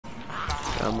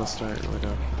I'm gonna start with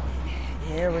a...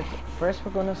 Here, first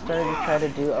we're gonna start to try to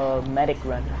do a medic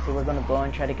run. So we're gonna go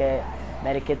and try to get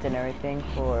medikits and everything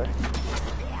for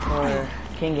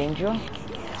King Angel.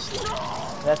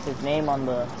 That's his name on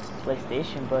the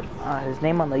PlayStation, but his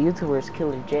name on the YouTuber is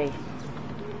Killer J.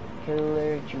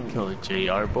 Killer Jr. Killer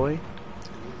JR boy.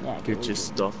 Yeah, Get your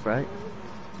stuff right.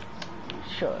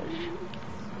 Shush.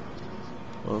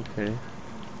 Okay.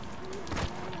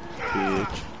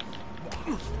 Bitch.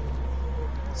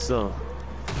 So,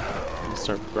 I'm gonna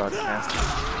start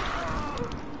broadcasting.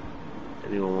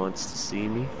 Anyone wants to see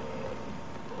me?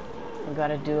 We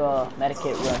gotta do a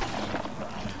medikit run.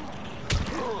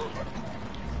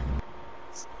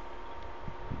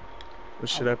 What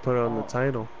should I put on the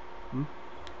title?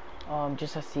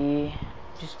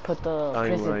 Just put the Dying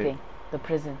prison Light. thing. The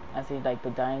prison. I see like the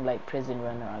Dying Light prison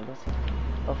run or algo así.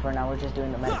 But for now we're just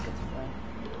doing the medikits, right?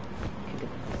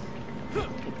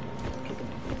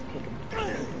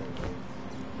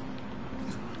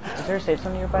 Is there a safe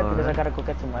zone nearby? Because I gotta go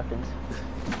get some weapons.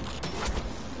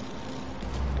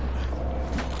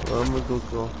 Well, I'm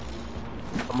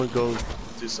gonna go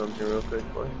do something real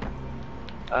quick, boy.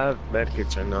 I have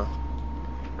medkits right now.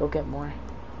 Go get more.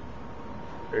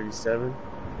 37?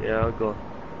 Yeah, I'll go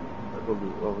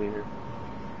be over here.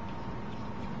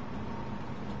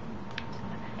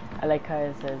 I like how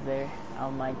it says there, I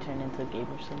might turn into a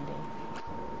gamer someday.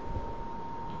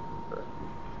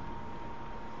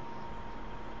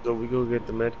 So we go get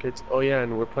the medkits. Oh yeah,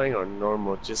 and we're playing on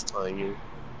normal, just telling you.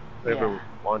 Whoever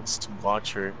wants to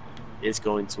watch her is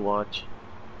going to watch.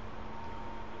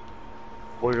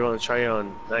 We're gonna try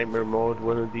on nightmare mode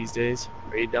one of these days.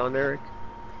 Are you down, Eric?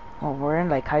 Well, we're in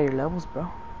like higher levels, bro.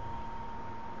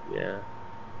 Yeah.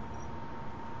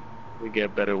 We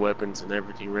get better weapons and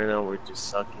everything. Right now we're just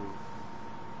sucking.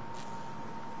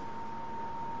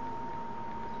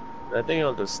 I think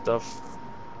all the stuff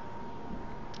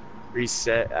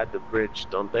reset at the bridge,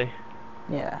 don't they?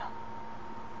 Yeah.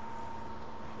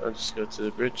 I'll just go to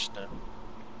the bridge now.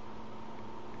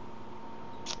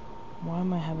 Why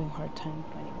am I having a hard time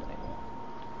finding what I want?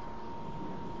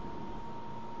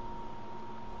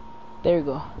 There you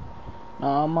go.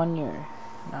 Now I'm on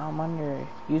your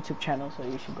YouTube channel, so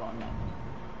you should go on that.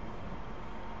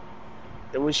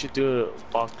 Then we should do a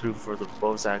walkthrough for the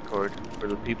Bozak Horde for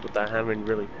the people that haven't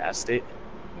really passed it.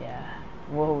 Yeah.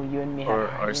 Whoa, you and me Or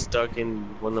have are stuck in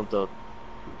one of the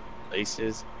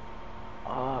places.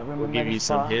 remember We'll give the you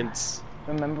some spot? hints.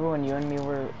 Remember when you and me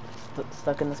were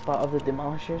stuck in the spot of the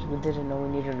demolishers? We didn't know we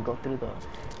needed to go through the...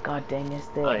 God dang it,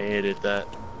 I hated that.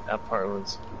 That part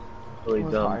was really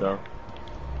dumb, hard. though.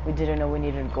 We didn't know we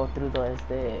needed to go through the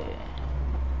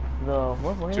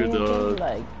what were Through they the... again?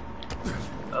 Like...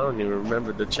 I don't even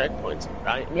remember the checkpoints,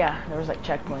 right? Yeah, there was like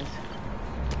checkpoints.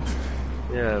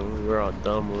 Yeah, we were all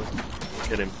dumb. We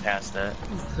couldn't pass that.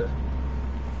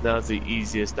 That was the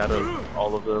easiest out of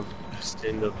all of them. Just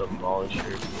in the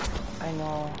demolisher. I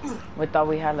know. We thought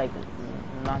we had like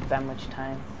not that much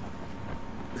time.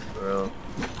 Bro.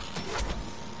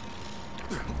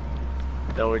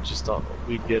 No, we're just all,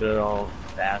 we did it all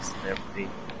fast and everything.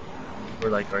 We're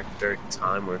like our third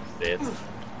time or fifth.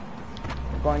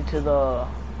 Going to the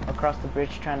across the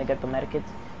bridge trying to get the medikits.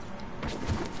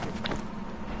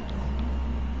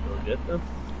 Go get them?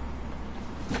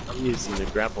 I'm using the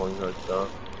grappling hook though.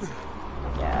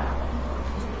 Yeah.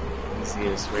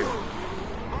 Easiest way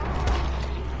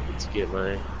to get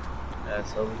my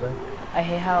ass over there. I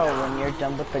hate how when you're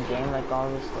done with the game, like all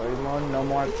the story mode, no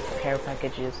more care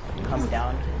packages come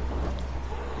down.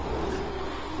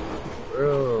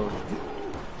 Bro,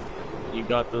 you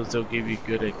got those, they'll give you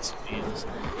good experience.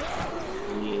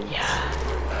 Yeah.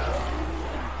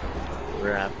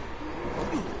 Crap.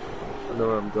 I know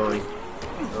where I'm going.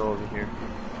 Go over here.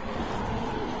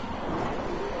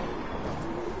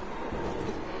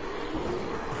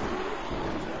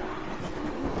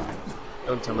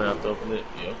 Don't tell me I have to open it.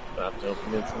 Yep, I have to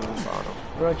open it from the bottom.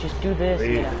 Bro, just do this.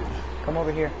 Yeah. Come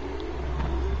over here.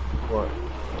 What?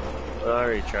 I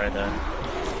already tried that.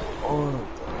 Oh,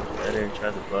 I didn't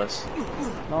try the bus.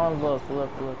 No, look.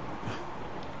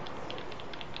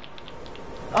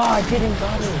 Oh, I didn't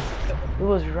got it. It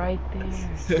was right there.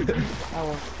 That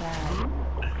was sad.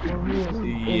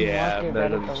 Yeah, I'm not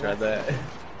gonna try that.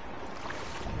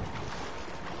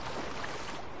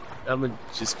 I'm gonna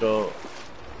just go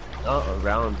not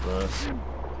around bus.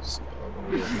 Just go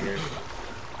over here.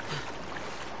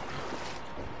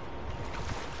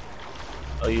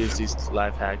 I'll use these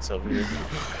life hacks over here.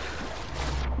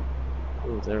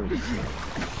 Oh, there we go.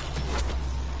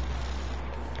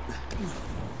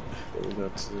 Then we go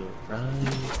to the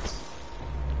right.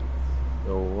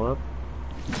 Go up.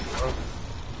 Up.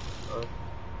 Up.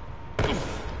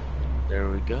 There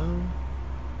we go.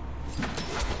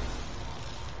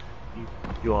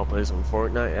 You wanna play some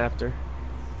Fortnite after?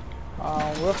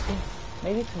 We'll see.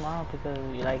 Maybe tomorrow because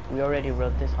like we already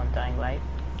wrote this on Dying Light.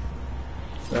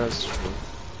 That's true.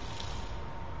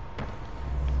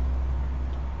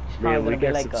 It's Man, probably we gonna be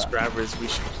get like subscribers. We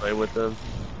should play with them.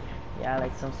 yeah,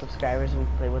 like some subscribers we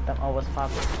play with them. Oh, what's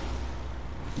poppin'?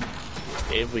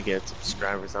 If we get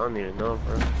subscribers, I don't even know,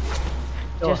 bro.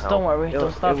 Just don't worry.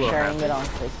 Don't stop sharing happen. it on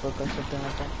Facebook or something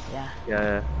like that. Yeah.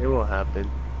 Yeah, it will happen.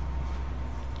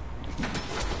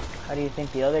 How do you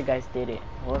think the other guys did it?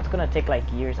 Well, it's gonna take like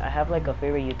years. I have like a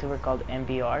favorite YouTuber called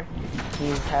MBR.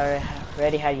 He's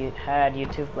already had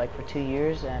YouTube like for 2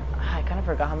 years, and I kind of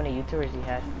forgot how many YouTubers he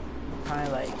had.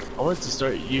 Probably like. I wanted to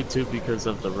start YouTube because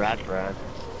of the Rat Brad.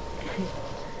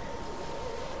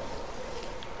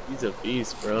 He's a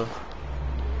beast, bro.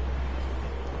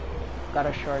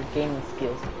 Gotta show our gaming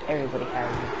skills. Everybody has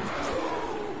it.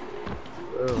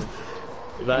 Bro.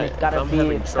 It's gotta be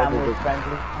family friendly.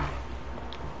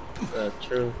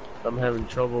 True. If I'm having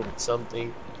trouble with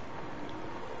something,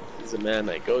 he's the man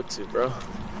I go to, bro.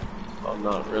 Well,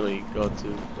 not really go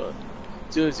to, but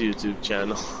to his YouTube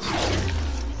channel.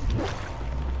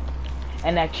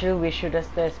 And actually, we should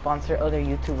just sponsor other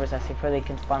YouTubers as if they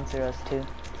can sponsor us too.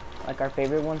 Like our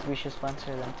favorite ones, we should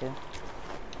sponsor them too.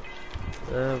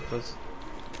 Yeah, because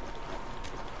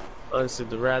honestly,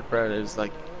 the Rat Brad is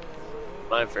like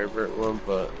my favorite one,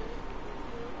 but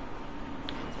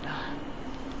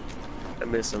I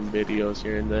miss some videos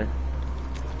here and there.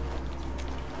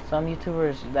 Some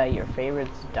YouTubers that your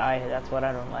favorites die, that's what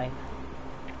I don't like.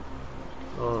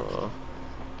 Oh,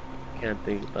 can't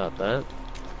think about that.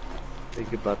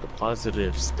 Think about the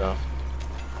positive stuff.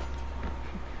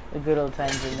 The good old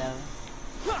times are now.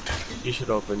 You should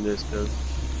open this, cause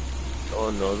oh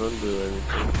no, don't do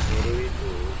anything. What do we do?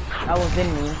 That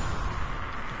wasn't me.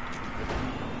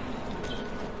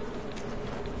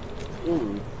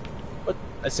 Ooh, what?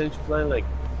 I sent you flying like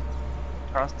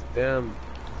across the damn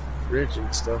bridge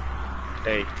and stuff.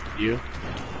 Hey, you,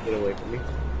 get away from me.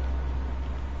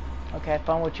 Okay, I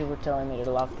found what you were telling me,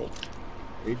 the lockpick.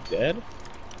 Are you dead?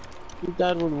 He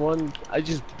died with one. I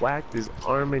just whacked his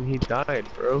arm and he died,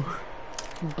 bro.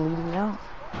 He's bleeding out.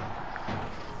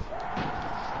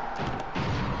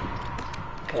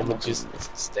 Okay, I'm gonna just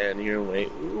stand here and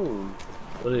wait. Ooh,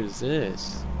 what is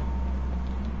this?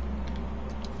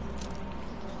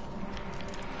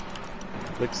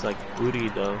 Looks like booty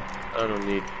though. I don't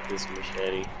need this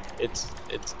machete. It's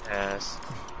ass.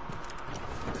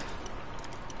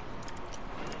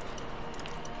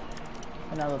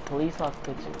 Now the police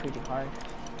lockpicks are pretty hard.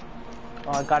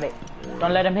 Oh, I got it.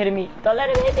 Don't let him hit me. Don't let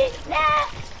him hit me. Nah!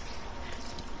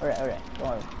 Alright. Don't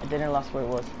worry. I didn't lost where it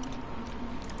was.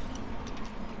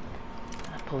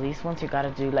 Police ones, you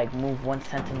gotta do like move 1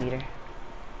 centimeter.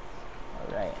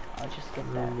 Alright, I'll just get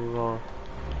that. Move on.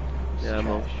 Yeah, I'm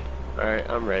on. Alright,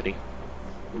 I'm ready.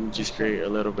 Let me just create a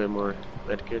little bit more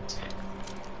medkits.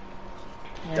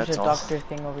 There's That's a all. doctor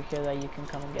thing over here that you can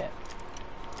come and get.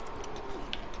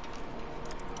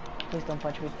 Please don't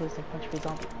punch me, please don't punch me,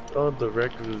 zombie. Oh, the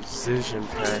requisition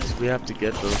packs. We have to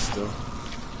get those still.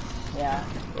 Yeah.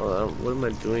 Oh, what am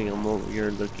I doing? I'm over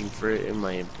here looking for it in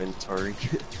my inventory.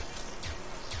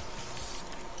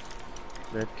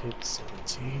 Medkit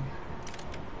 17.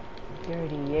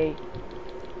 38.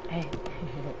 Hey.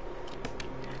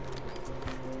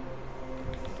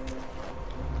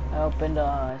 I opened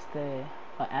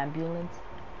ambulance.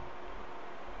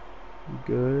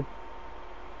 Good.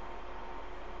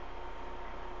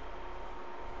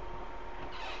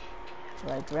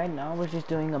 Like right now we're just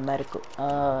doing a medical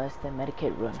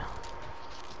Medikit run.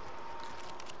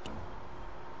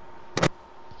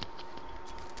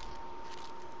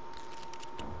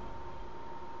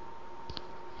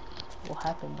 What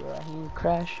happened, bro? I hear you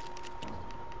crash.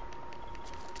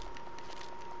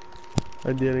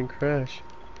 I didn't crash.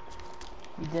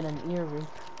 You did an ear rape.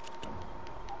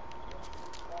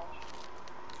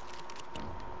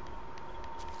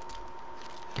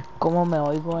 ¿Cómo me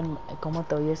oigo cómo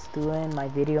te oyes tú en my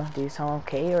video? Do you sound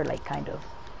okay or like kind of?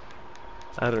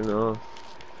 I don't know.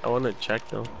 I want to check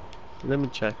though. Let me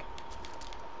check.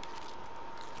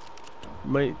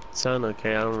 Might sound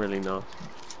okay. I don't really know.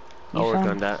 I'll work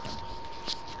on that.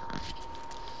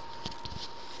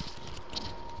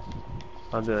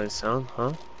 How did I sound?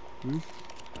 Huh? Hmm?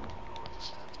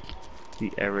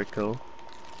 The Erico.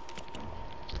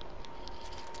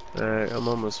 Alright, I'm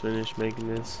almost finished making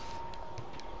this.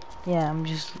 Yeah, I'm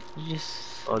just.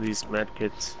 All these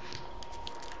medkits.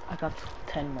 I got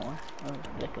 10 more. Or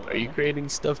like Are you creating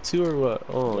stuff too or what?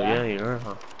 Oh Yeah. yeah, you are,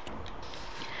 huh?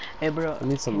 Hey bro, I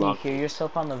need some can you luck. hear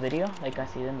yourself on the video? Like I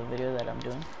see it in the video that I'm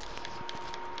doing.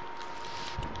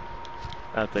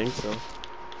 I think so.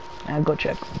 I'll go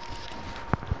check.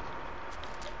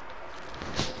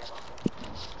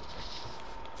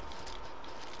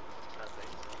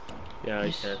 Yeah, I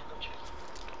can.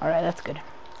 Alright, that's good.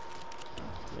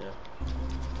 Yeah.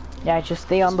 Yeah, just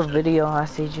stay on the video. I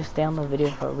say just stay on the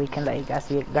video for a weekend. Like I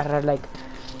see, gotta like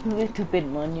a little bit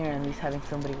money or at least having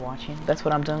somebody watching. That's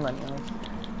what I'm doing. Like,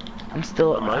 I'm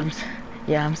still, Am I?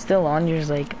 yeah, I'm still on yours.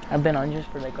 Like I've been on yours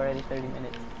for like already 30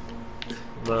 minutes.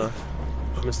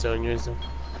 I'm still on yours.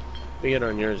 We get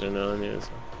on yours or no on yours.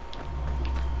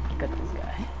 Look at this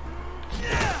guy.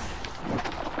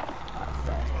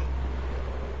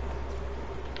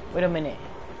 Wait a minute.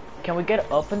 Can we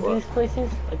get up into these places?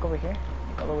 Like over here?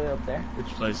 Like all the way up there?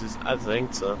 Which places? I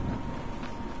think so.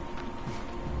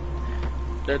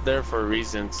 They're there for a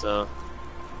reason, so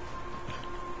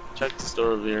check the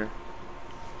store over here.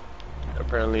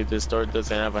 Apparently this store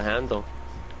doesn't have a handle.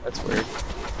 That's weird.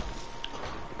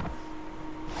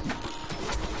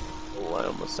 Oh, I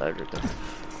almost died right there.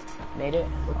 Made it?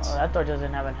 What? Oh, that door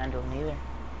doesn't have a handle neither.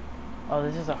 Oh,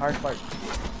 this is a hard part.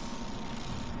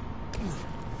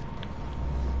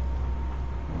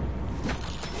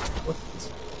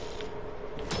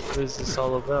 What is this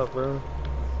all about, bro?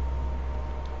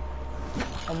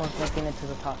 Almost making it to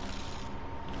the top.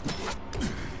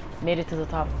 Made it to the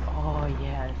top. Oh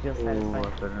yeah, it feels Ooh, satisfying. I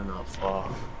better not fall.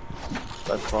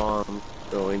 If I fall, I'm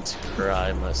going to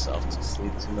cry myself to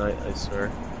sleep tonight, I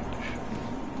swear.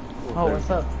 Oh, what's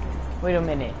up? Wait a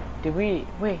minute. Did we...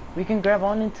 Wait, we can grab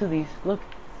on into these. Look.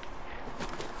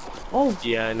 Oh!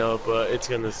 Yeah, I know, but it's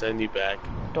gonna send you back.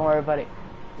 Don't worry about it.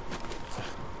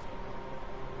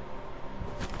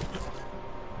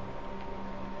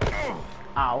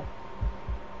 Ow.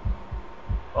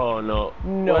 Oh no.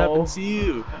 No. What happened to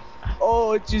you?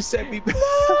 Oh, it just sent me back.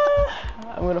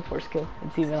 I'm gonna force kill.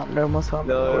 It's even on normal, so I'm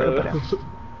gonna worry about it.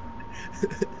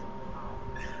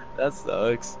 That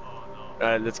sucks.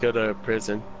 Alright, let's go to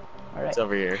prison. Alright. It's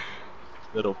over here.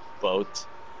 Little boat.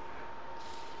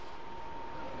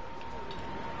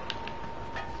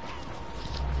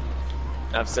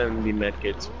 I've sent the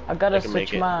medkits. I gotta can make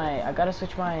switch it. my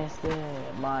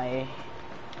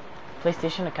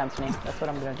PlayStation account's name. That's what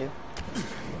I'm gonna do.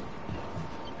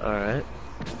 Alright.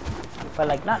 But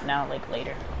like not now, like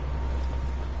later.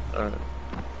 Alright.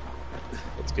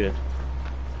 That's good.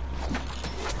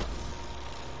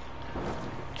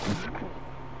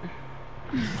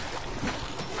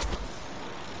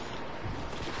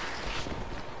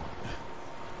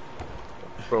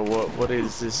 Bro, what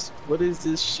is this? What is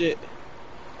this shit?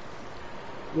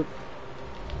 Look.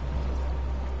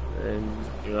 And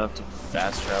you have to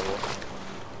fast travel.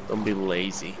 Don't be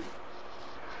lazy.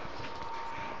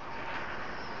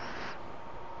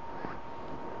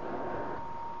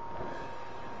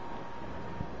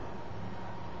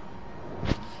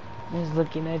 Just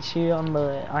looking at you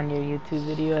on your YouTube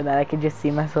video, and I could just see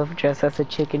myself dressed as a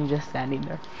chicken just standing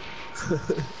there.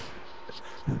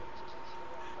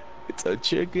 It's a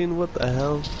chicken, what the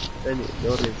hell? I didn't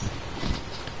notice.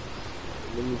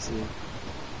 Let me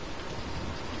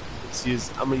see.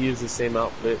 I'm gonna use the same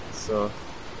outfit, so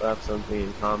we'll have something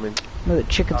in common. No, the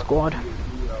chicken squad.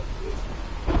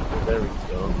 There we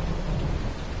go.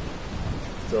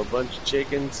 So a bunch of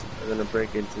chickens are gonna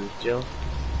break into the jail.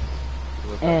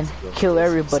 And kill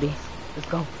everybody. Let's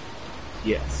go.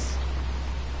 Yes.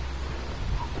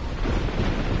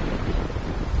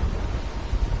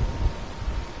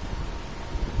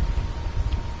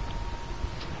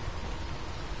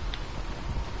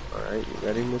 Alright, you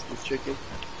ready, Mr. Chicken?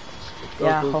 Go,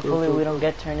 Yeah, go, hopefully go, we don't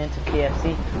get turned into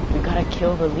KFC. We gotta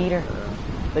kill the leader.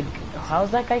 How's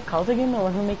that guy called again? The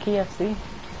one who made KFC? I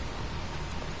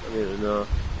don't even know.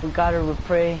 We gotta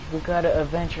pray. We gotta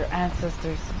avenge our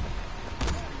ancestors.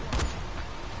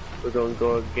 We're gonna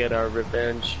go get our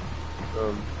revenge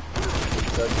from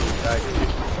Kentucky Tiger.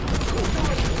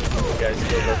 You guys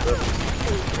still left us?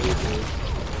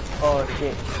 Oh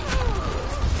shit.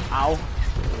 Ow.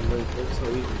 It's so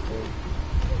easy,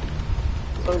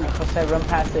 Jose, run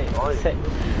past it.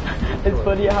 It's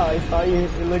funny how I saw you.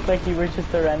 It looked like you were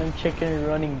just a random chicken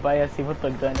running by us with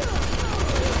a gun.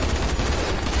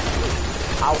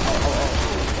 Ow, ow, ow,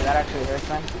 ow. Okay, that actually hurts,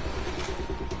 man.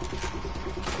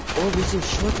 Oh, this is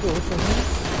shortcut. What the hell?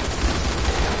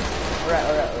 Alright.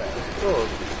 Oh.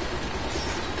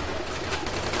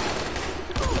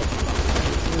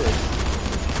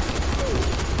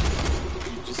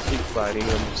 You just keep fighting.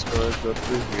 I'm just gonna go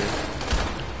through here.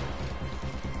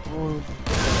 Oh.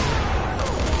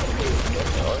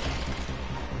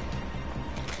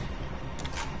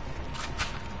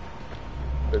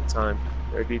 the time?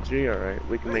 33? Alright,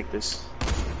 we can make this.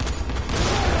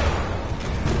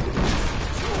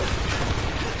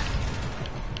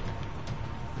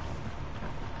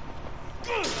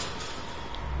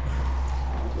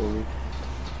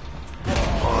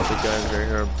 All the guys right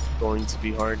here are going to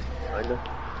be hard, kinda.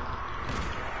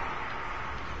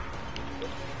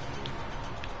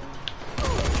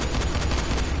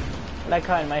 Like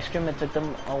how in my stream it took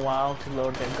them a while to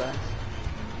load their guns.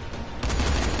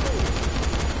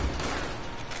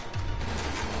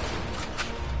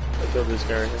 I killed this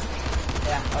guy right here.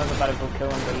 Yeah, I was about to go kill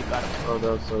him, but you got him. Oh,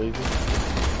 that was so easy.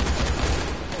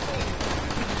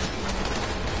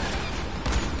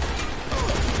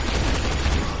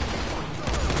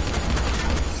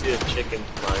 See a chicken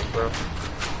flying, bro.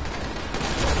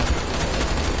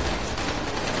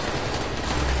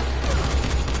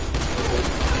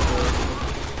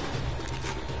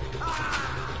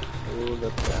 Ooh,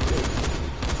 look at that.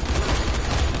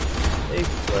 Hey,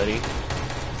 buddy.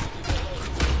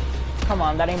 Come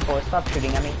on, that ain't boy. Stop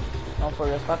shooting at me. No, for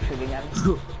real, stop shooting at me.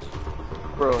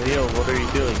 Bro, heal, what are you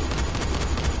doing?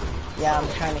 Yeah, I'm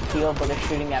trying to heal, but they're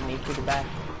shooting at me pretty bad.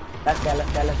 Let's go.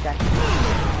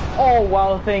 Oh,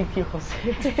 wow, thank you, Jose.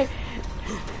 If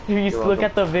you just look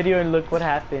at the video and look what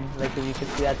happened. Like, if you can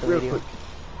see at the video. Quick.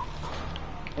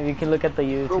 If you can look at the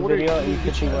YouTube video, you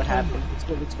can see what happened.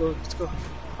 Let's go.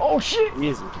 Oh, shit! He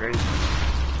isn't crazy.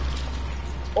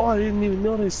 Oh, I didn't even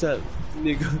notice that,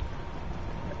 nigga.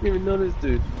 I didn't even notice,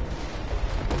 dude.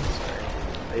 Sorry.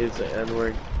 I used the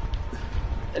N-word.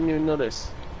 I didn't even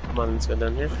notice. Come on, let's go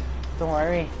down here. Don't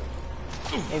worry.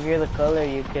 If you're the color,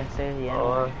 you can say the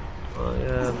N-word. Oh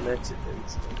yeah, I'm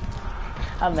Mexicans.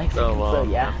 I'm Mexican, Oh well, so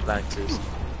yeah. I'm black too.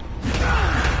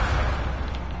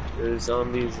 There's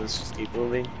zombies, let's just keep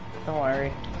moving. Don't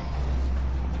worry.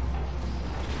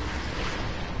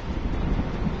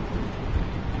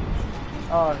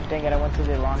 Oh, dang it, I went to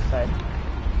the wrong side.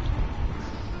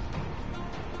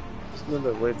 There's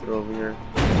another way through over here.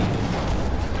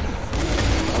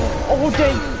 Oh,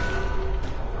 dang!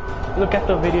 Look at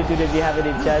the video, dude, if you have it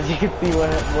in chat, you can see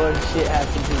what shit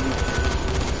happened to me.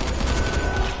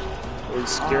 It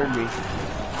scared me.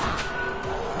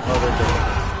 Oh, they're dead.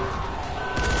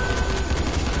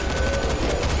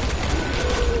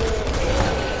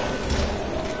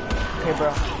 Okay,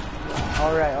 bro.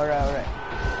 Alright.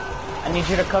 I need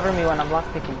you to cover me when I'm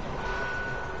lockpicking.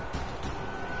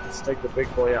 Let's take the big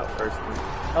boy out first.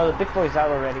 Oh, the big boy's out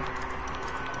already.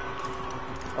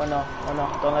 Oh no.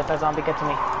 Don't let that zombie get to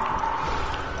me.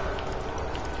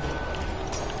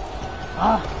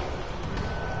 Ah!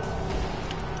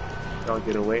 Y'all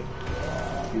get away.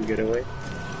 You get away.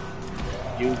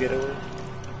 You get away.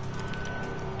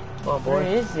 Come on, boy.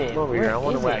 Where is it? Come over here. I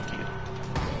want to Where whack is you.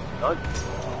 Dog.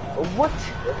 What?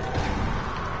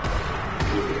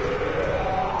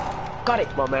 Got it.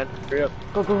 Come on, man. Hurry up.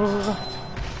 Go.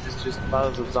 There's just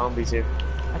piles of zombies here.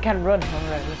 I can't run.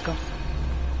 Alright, let's go.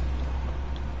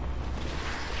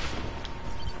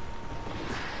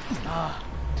 Ah,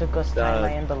 took us time.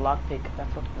 I am the lockpick. That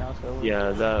fucking else.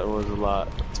 Yeah, that was a lot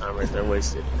of time right there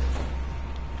wasted.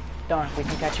 Darn, we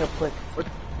can catch up quick. What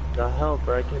the hell,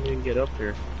 bro? I can't even get up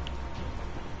here.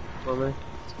 Come on, man.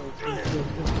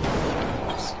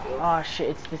 Let's go. Oh shit,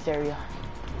 it's this area.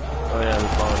 Oh yeah, the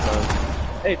falling down.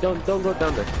 Hey, don't go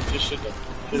down there. Just shoot them.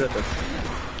 Shoot at them.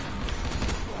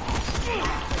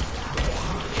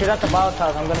 Shoot at the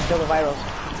volatiles. I'm gonna kill the virals.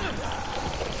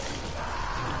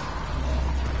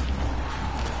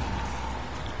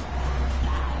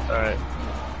 Alright.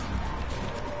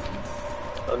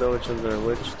 I don't know which ones are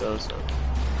which though, so.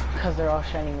 Because they're all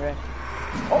shining red.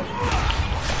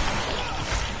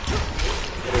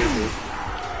 Crazy.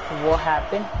 What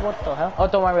happened? What the hell? Oh,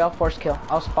 don't worry, I'll force kill.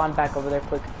 I'll spawn back over there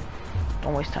quick.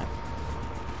 Don't waste time.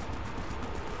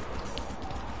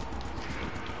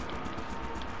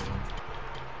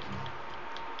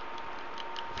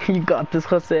 You got this,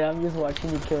 Jose. I'm just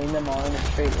watching you killing them all in a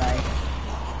straight line.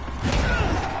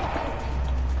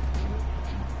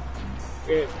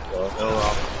 Good. Well, no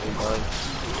off.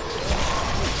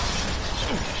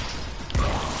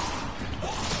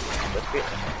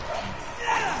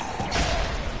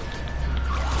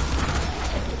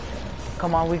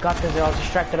 Come on, we got this. They're all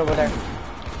distracted over there.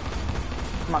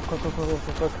 Come on, quick.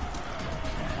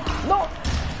 No!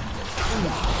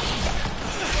 No.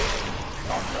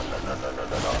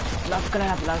 That's gonna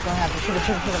happen. Shoot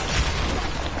him.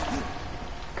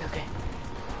 Okay.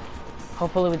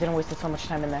 Hopefully we didn't waste so much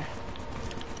time in there.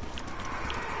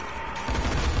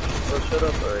 Oh, shut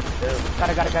up already.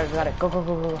 Damn. Got it. Go.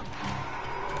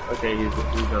 Okay, he's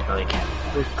not dying.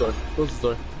 Close the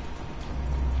door.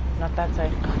 Not that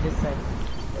side. God, this side.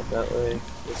 Not that way.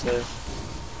 This way.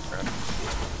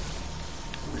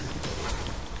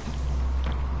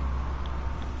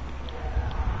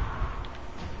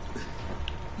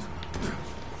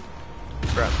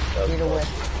 Crap. That was Get away.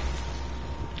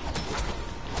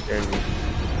 scaring me.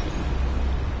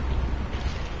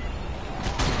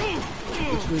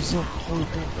 Which way is up? Holy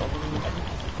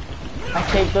crap. I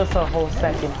taped this a whole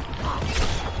second.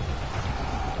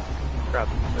 Crap.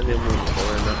 I didn't move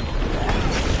forward enough.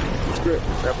 Screw it.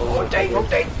 Crap. Rotate,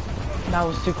 rotate. That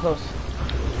was too close.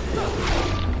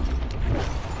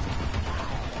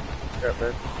 Crap,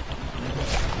 man.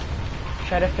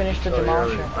 Try to finish the Oh,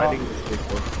 demolisher. yeah, I think this big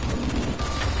one.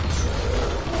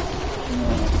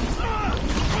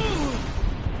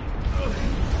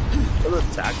 What was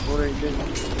attack one I did?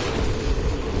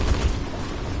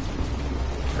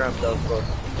 Crap, that was close.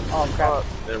 Oh crap.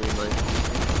 Never mind.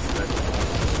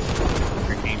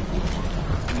 Freaking.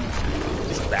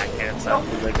 Just backhand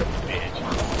something like a bitch.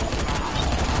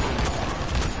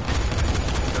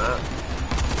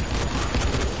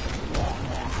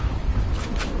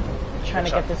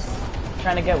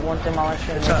 Trying to get one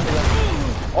demolisher.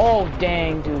 Oh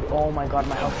dang, dude. Oh my god,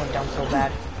 my health went down so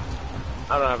bad.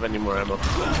 I don't have any more ammo.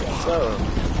 So,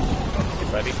 you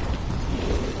ready?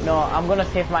 No, I'm gonna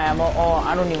save my ammo. Oh,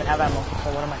 I don't even have ammo.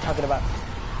 So what am I talking about?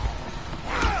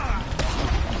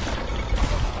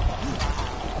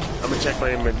 I'm gonna check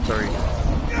my inventory.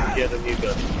 Get a new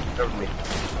gun. Cover me.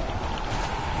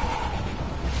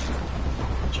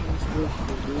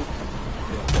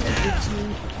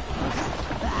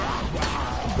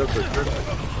 Go for it.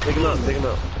 Take him out, take him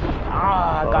out.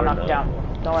 Ah, I got knocked down.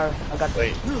 Don't worry, I got.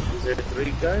 Wait, is there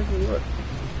 3 guys or what?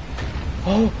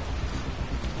 Oh!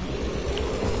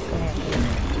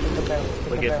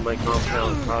 Look at my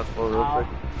compound crossbow real quick.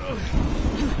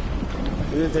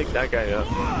 We didn't take that guy out.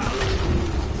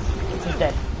 He's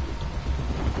dead.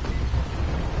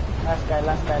 Last guy,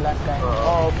 last guy, last guy.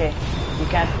 Oh, okay. You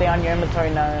can't stay on your inventory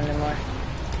now anymore.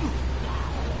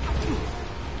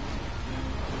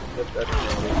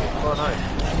 Oh, hi.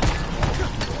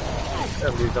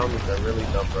 Yeah, these zombies are really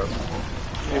dumb, bro.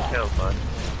 You count, man.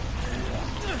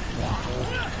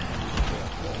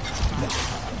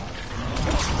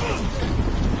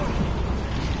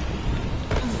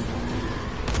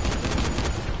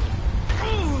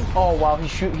 Oh wow,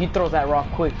 he throws that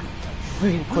rock quick.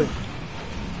 Really quick.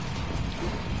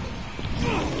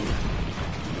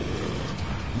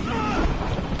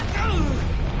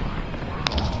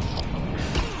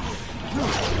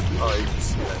 Oh, you can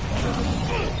see that.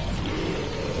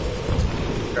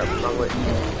 Crap, wrong way.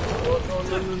 Oh,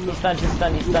 no. He's stunned, he's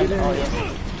stunned, he's stunned. Oh yeah.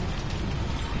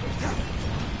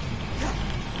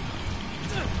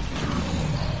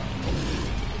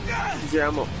 Use your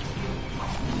ammo.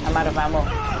 I'm out of ammo.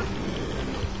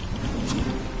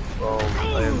 Oh,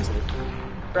 I am too.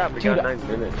 Crap, we got Dude, 9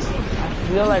 minutes. I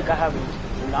feel like I have.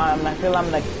 I feel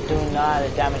I'm like doing not a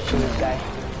damage to this guy.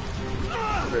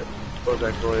 What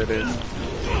that boy it is.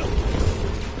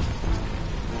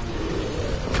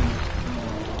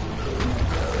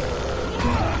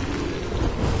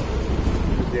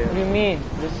 What do you mean?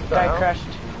 This guy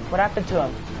crashed. What happened to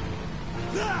him?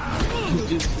 He's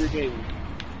just freaking.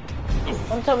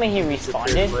 Don't tell me he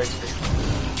responded.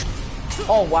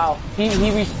 Oh wow,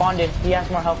 he responded. He has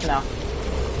more health now.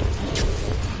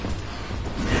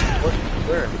 What?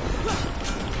 Where?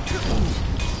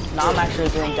 Now I'm actually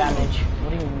doing damage. What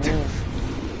do you mean?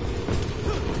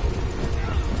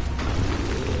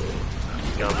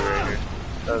 Raider.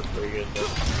 That was pretty good though.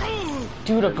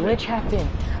 Dude, a glitch happened.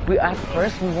 At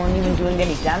first we weren't even doing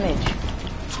any damage,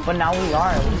 but now we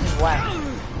are. This is whack.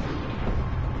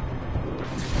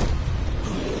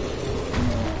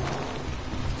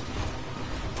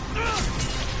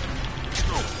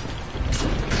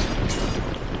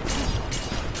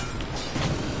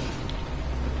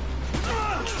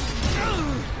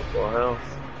 Hell.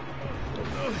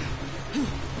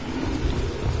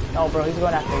 Oh, bro, he's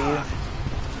going after you.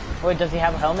 Wait, does he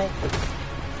have a helmet?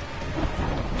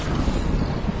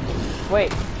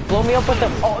 Wait, blow me up with the.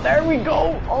 Oh, there we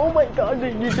go. Oh my god,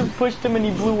 you just pushed him and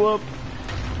he blew up.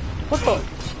 What the?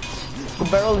 The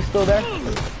barrel is still there.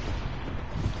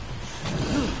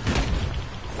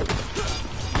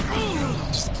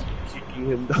 Just kicking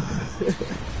him down.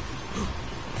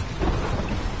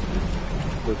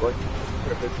 Good boy.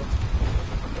 Perfect.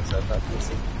 What's that path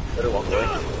missing? Better walk away.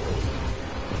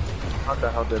 How the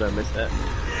hell did I miss that?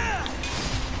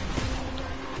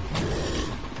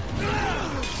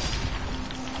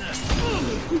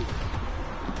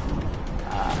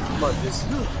 Come on, just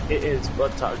hit his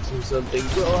buttocks or something.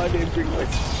 Bro, I didn't bring my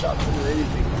shots or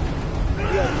anything.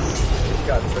 Yes.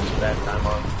 Got such a bad time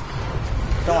on.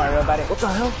 Don't worry about it. What the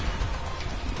hell?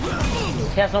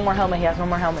 He has no more helmet. He has no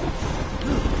more helmet.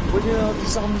 Where did all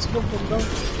these zombies come from, bro?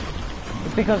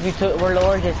 It's because we're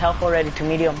lowered his health already to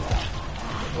medium.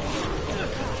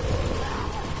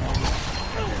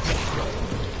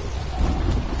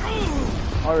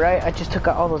 Alright, I just took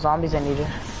out all the zombies I needed.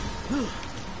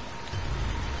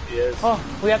 Yes. Oh,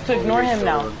 we have to ignore him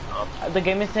now. The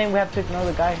game is saying we have to ignore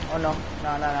the guy. Oh no.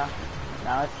 No.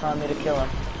 Now it's telling me to kill him.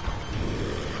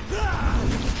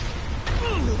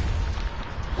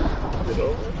 Is it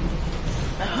over?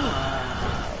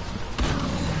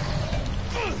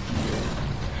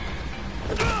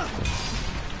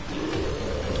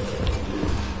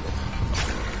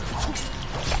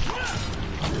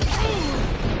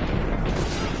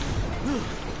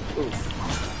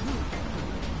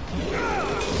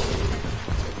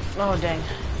 Oh dang.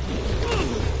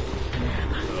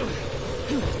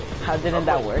 How didn't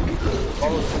that work?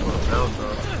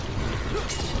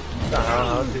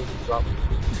 How did you drop?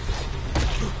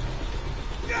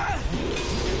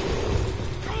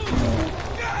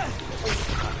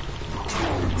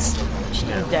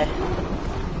 He's dead.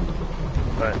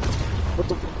 Alright. What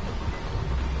the?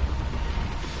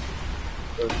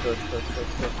 Go.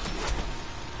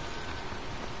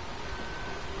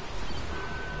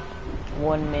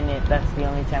 1 minute, that's the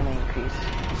only time we increase.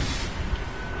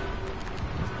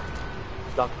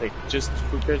 Lockpick. Just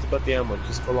who cares about the ammo?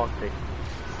 Just for lockpick.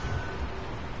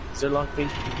 Is there lockpick?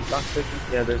 Lockpick?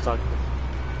 Yeah, there's lockpick.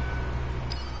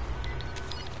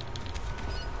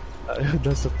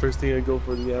 That's the first thing I go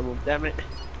for, the ammo. Damn it.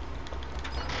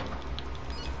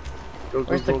 Go,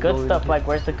 Where's the good stuff? Like,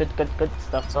 where's the good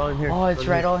stuff? It's all in here. Oh, it's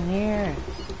right on here.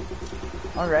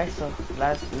 Alright, so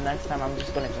next time I'm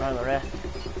just gonna ignore the rest.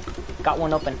 Got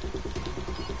one open.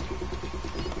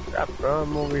 Crap, bro.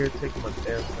 I'm over here taking my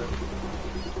damn time.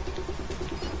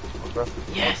 Oh, bro.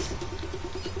 Yes!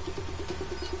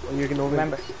 Oh, you can open.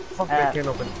 Remember. Fuck, I can't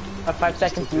open. 5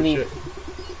 seconds to leave.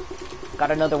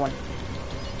 Got another one.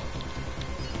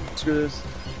 Screw this.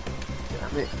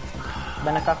 Damn it.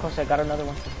 Ven acá, Jose, got another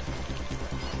one.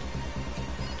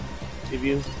 Give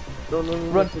you. No.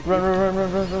 Run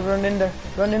in there.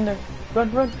 Run in there. Run.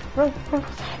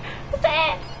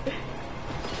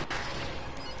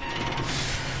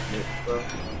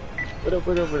 What up?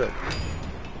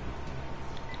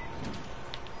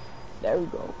 There we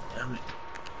go. Damn it.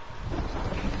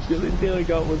 The only thing I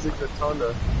got was a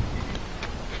katana.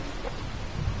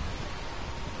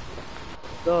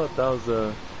 No, that was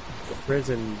the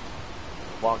prison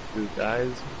walkthrough,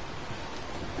 guys.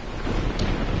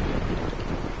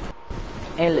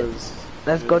 Hey,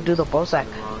 let's go do the Bozak.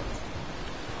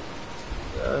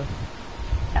 Yeah.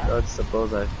 That's the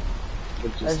Bozak.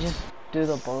 Let's just do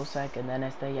the Bozak and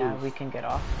then we can get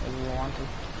off if we want to.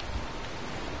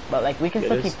 But like we can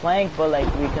still keep playing, but like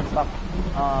we can stop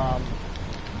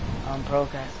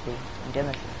broadcasting and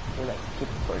Genesis to like keep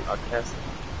recording. Podcast.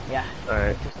 Yeah.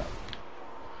 Alright.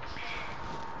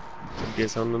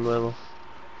 ¿Empieza uno nuevo?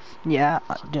 Yeah,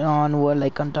 on what,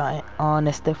 like on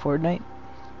Fortnite?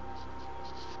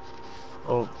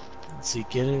 Oh, si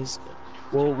quieres,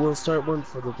 we'll start one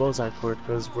for the Bozak court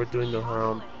because we're doing the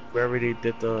we already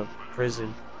did the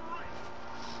prison.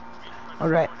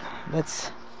 Alright,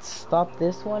 let's stop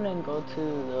this one and go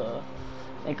to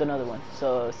make another one.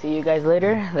 So see you guys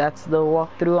later. That's the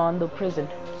walkthrough on the prison.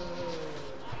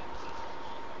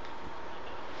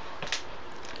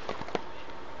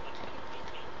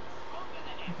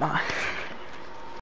 Ah.